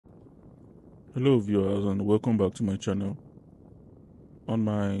Hello viewers and welcome back to my channel. On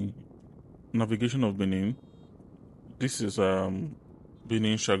my navigation of Benin, this is Benin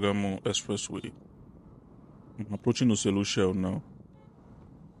Shagamu Expressway. I'm approaching Uselu Shell now.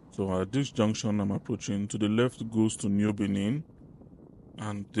 So at this junction I'm approaching, to the left goes to New Benin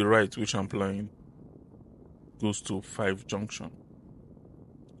and the right, which I'm plying, goes to 5 Junction.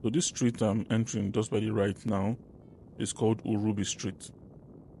 So this street I'm entering just by the right now is called Urubi Street.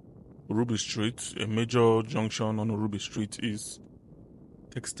 Urubi Street, a major junction on Urubi Street, is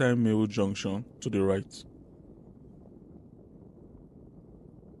Textile Junction to the right.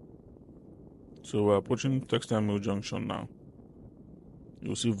 So we're approaching Textile Junction now.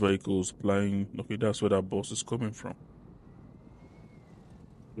 You'll see vehicles plying. Okay, that's where that bus is coming from.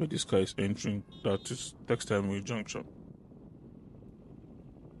 Where this car is entering, that is Textile Junction.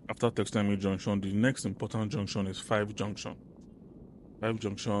 After Textile Junction, the next important junction is 5 Junction. 5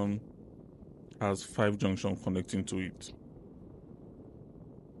 Junction has 5 junction connecting to it.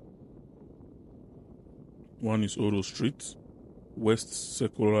 One is Urubi Street, West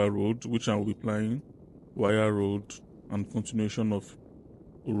Circular Road, which I will be plying, Wire Road, and continuation of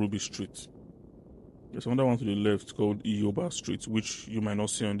Urubi Street. There's another one to the left called Iyowa Street, which you might not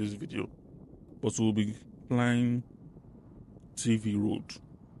see on this video, but we'll be plying TV Road.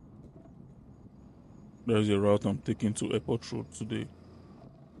 There's a route I'm taking to Airport Road today.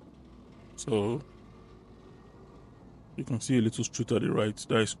 So you can see a little street at the right.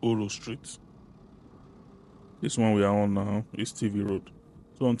 That is Urubi Street. This one we are on now is TV Road.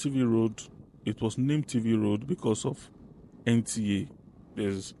 So on TV Road, it was named TV Road because of NTA.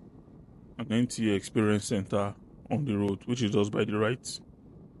 There's an NTA Experience Center on the road, which is just by the right.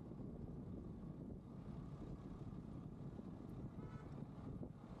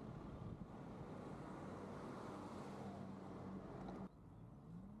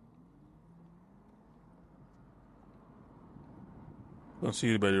 You can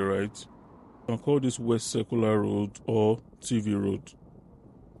see it by the right. You can call this West Circular Road or TV Road.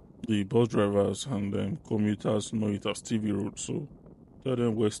 The bus drivers and commuters know it as TV Road, so tell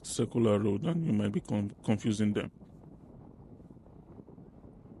them West Circular Road and you might be confusing them.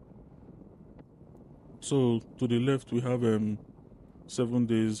 So to the left we have 7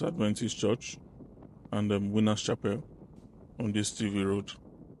 Days Adventist Church and Winners Chapel on this TV Road.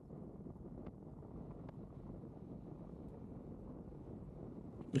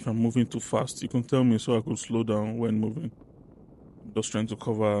 If I'm moving too fast, you can tell me so I could slow down when moving. Just trying to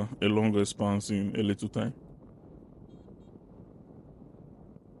cover a longer span in a little time.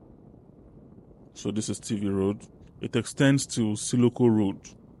 So this is TV Road. It extends to Siluko Road.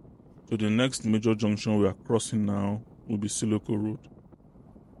 So the next major junction we are crossing now will be Siluko Road.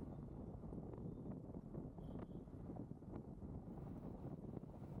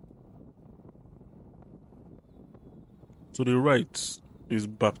 To the right is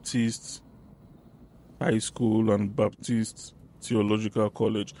Baptist High School and Baptist Theological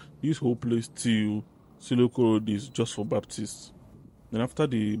College. This whole place till Siluko Road is just for Baptists. Then after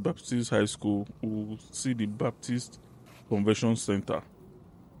the Baptist High School, we'll see the Baptist Convention Center,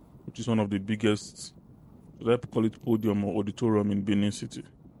 which is one of the biggest, should I call it podium or auditorium in Benin City,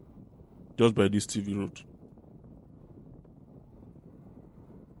 just by this TV Road.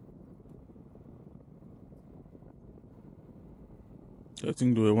 I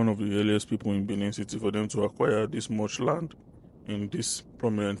think they were one of the earliest people in Benin City for them to acquire this much land in this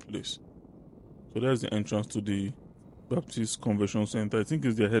prominent place. So there's the entrance to the Baptist Convention Center. I think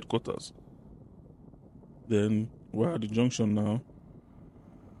it's their headquarters. Then we're at the junction now.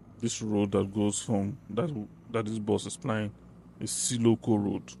 This road that goes from that this bus is plying is Siluko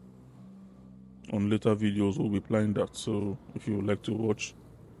Road. On later videos we'll be plying that. So if you would like to watch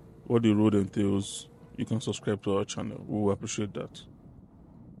what the road entails, you can subscribe to our channel. We will appreciate that.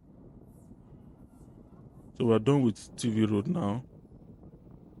 So we're done with TV Road now.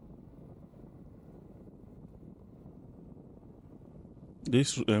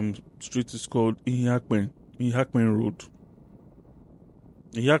 This street is called Iyowa Road.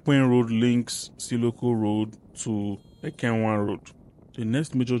 Iyowa Road links Siluko Road to Ekhehuan Road. The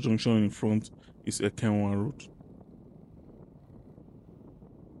next major junction in front is Ekhehuan Road.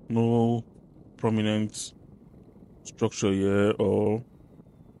 No prominent structure here or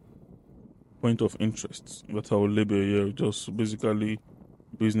point of interest that I will label here, just basically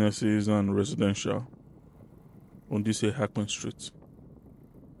businesses and residential on this Ekhehuan Street.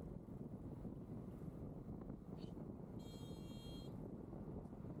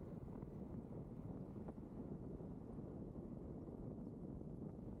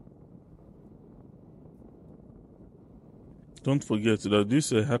 Don't forget that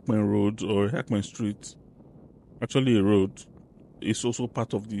this Ekhehuan Road or Ekhehuan Street, actually a road, is also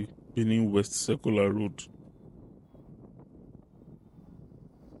part of the Benin West Circular Road.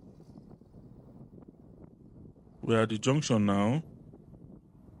 We're at the junction now.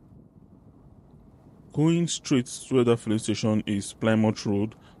 Going straight to the filling station is Plymouth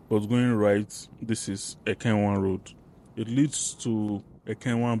Road, but going right, this is Ekhehuan Road. It leads to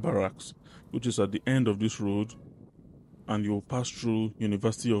Ekhehuan Barracks, which is at the end of this road, and you'll pass through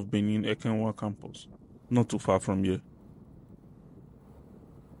University of Benin Ekhehuan campus, not too far from here.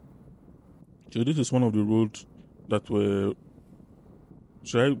 So this is one of the roads that were,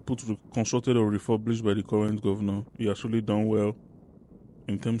 should I put constructed or refurbished by the current governor. He has really done well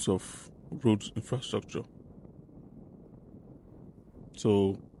in terms of road infrastructure.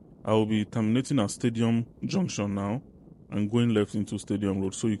 So I will be terminating at Stadium Junction now and going left into Stadium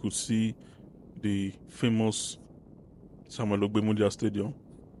Road, so you could see the famous Samuel Ogbemudia Stadium,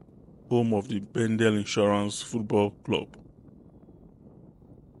 home of the Bendel Insurance Football Club.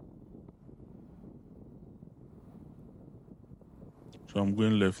 So I'm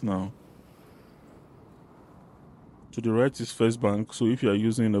going left now. To the right is First Bank, so if you are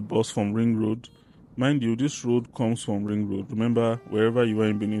using a bus from Ring Road, mind you, this road comes from Ring Road. Remember, wherever you are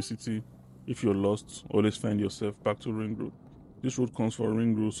in Benin City, if you're lost, always find yourself back to Ring Road. This road comes from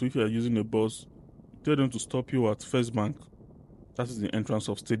Ring Road, so if you are using a bus, tell them to stop you at First Bank. That is the entrance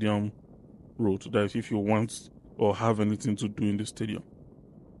of Stadium Road. That is if you want or have anything to do in the stadium.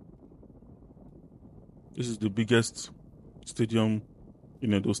 This is the biggest stadium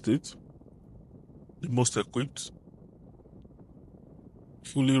in Edo State, the most equipped,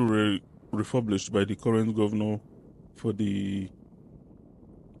 fully refurbished by the current governor for the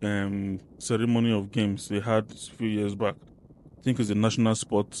ceremony of games they had a few years back. I think it's the National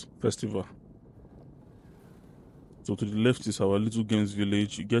Sports Festival. So to the left is our little games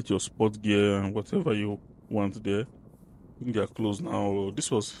village. You get your sport gear and whatever you want there. I think they are closed now.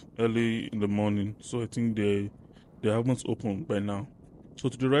 This was early in the morning, so I think they haven't opened by now. So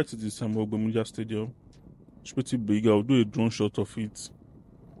to the right is the Samuel Ogbemudia Stadium. It's pretty big. I'll do a drone shot of it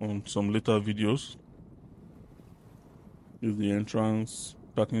on some later videos. Is the entrance,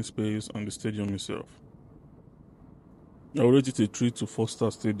 parking space, and the stadium itself. I will rate it a 3 to 4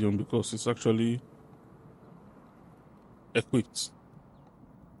 star stadium because it's actually equipped. So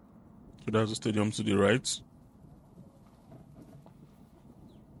that's the stadium to the right.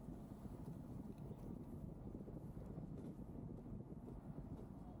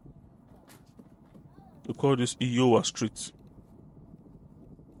 We call this Iyowa Street.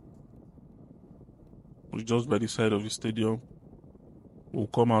 It's just by the side of the stadium. We'll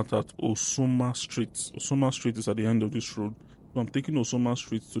come out at Osuma Street. Osuma Street is at the end of this road. So I'm taking Osuma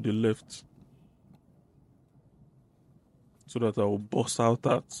Street to the left so that I will bust out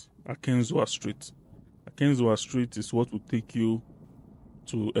at Akenzua Street. Akenzua Street is what will take you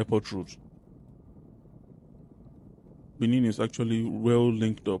to Airport Road. Benin is actually well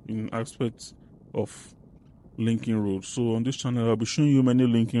linked up in aspects of linking roads. So on this channel, I'll be showing you many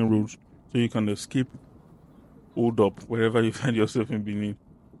linking roads so you can escape hold up wherever you find yourself in Benin.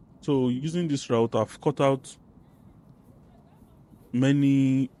 So using this route, I've cut out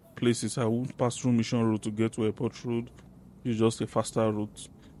many places. I won't pass through Mission Road to get to Airport Road. It's just a faster route.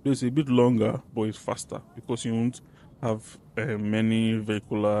 It's a bit longer, but it's faster because you won't have many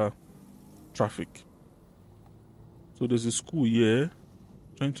vehicular traffic. So there's a school here.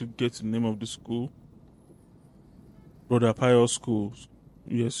 Trying to get the name of the school. Brother Pius School.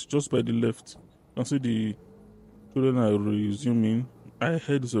 Yes, just by the left. You can see the children are resuming. I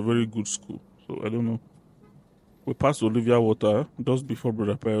heard it's a very good school, so I don't know. We passed Olivia Water just before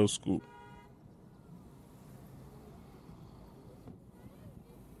Brother Pius School.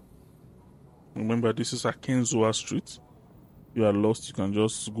 Remember, this is Akenzua Street. If you are lost, you can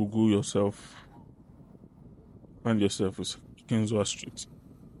just Google yourself. Find yourself with Akenzua Street.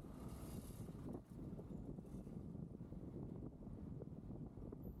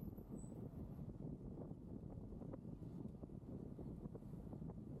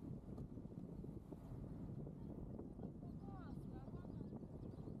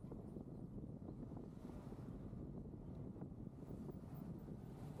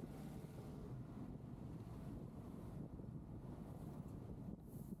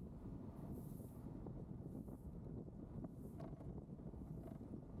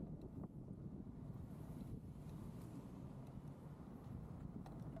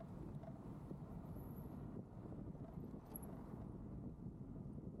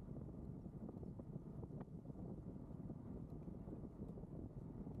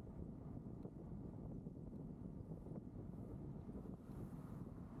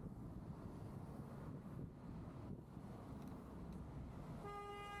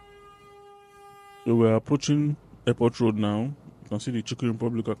 So we're approaching Airport Road now. You can see the Chicken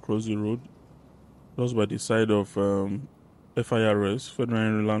Republic across the road, just by the side of FIRS, Federal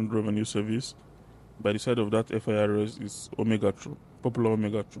Inland Revenue Service. By the side of that FIRS is Omega True, Popular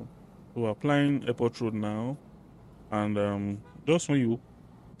Omega True. So we're applying Airport Road now, and just when you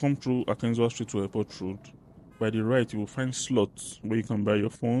come through Akenzua Street to Airport Road, by the right you will find slots where you can buy your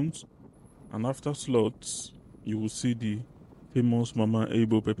phones, and after slots you will see the famous Mama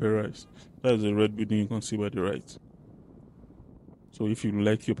Ebo pepper rice. That is the red building you can see by the right. So if you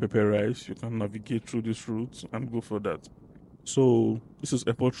like your pepper rice, you can navigate through this route and go for that. So this is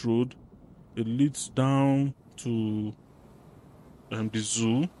Airport Road. It leads down to the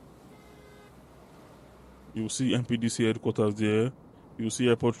zoo. You will see MPDC headquarters there. You will see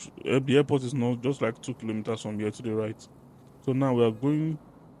airport. The airport is not just like 2 kilometers from here to the right. So now we are going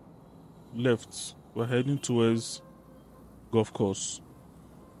left. We're heading towards Golf Course.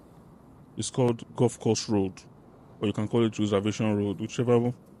 It's called Golf Course Road, or you can call it Reservation Road, whichever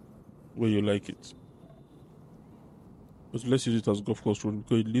way you like it. But let's use it as Golf Course Road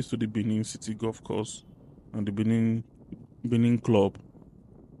because it leads to the Benin City Golf Course and the Benin Club.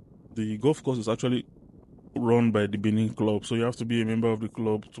 The golf course is actually run by the Benin Club, so you have to be a member of the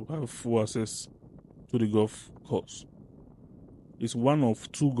club to have full access to the golf course. It's one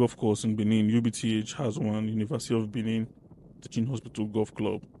of 2 golf courses in Benin. UBTH has one, University of Benin Teaching Hospital Golf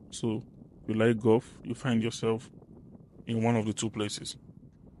Club. So if you like golf, you find yourself in one of the 2 places.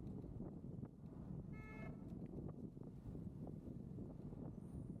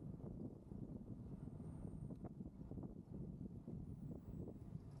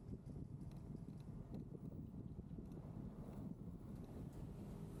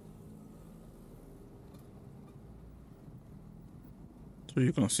 So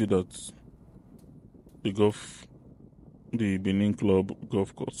you can see that the Benin Club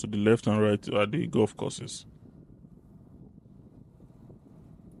golf course. To the left and right are the golf courses.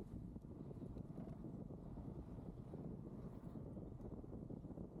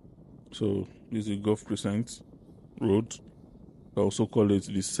 So this is the Golf Crescent Road. I also call it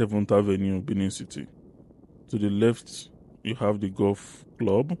the 7th Avenue, Benin City. To the left, you have the golf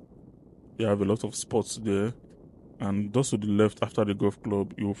club. They have a lot of spots there. And just to the left, after the golf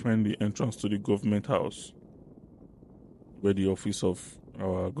club, you will find the entrance to the government house, where the office of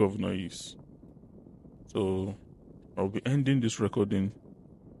our governor is. So I'll be ending this recording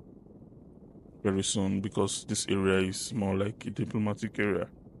very soon because this area is more like a diplomatic area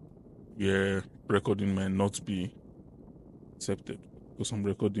where recording might not be accepted because I'm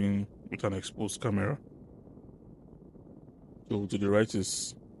recording with an exposed camera. So to the right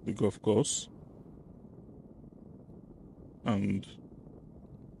is the golf course, and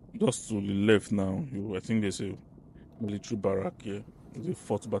just to the left now, I think there's a military barrack here, the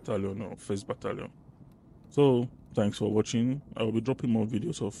 4th Battalion or 1st Battalion. So thanks for watching. I will be dropping more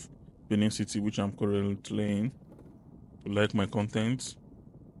videos of Benin City, which I'm currently in. If you like my content,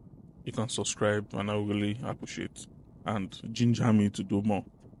 you can subscribe, and I will really appreciate and ginger me to do more.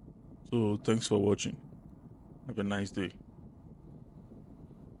 So thanks for watching. Have a nice day.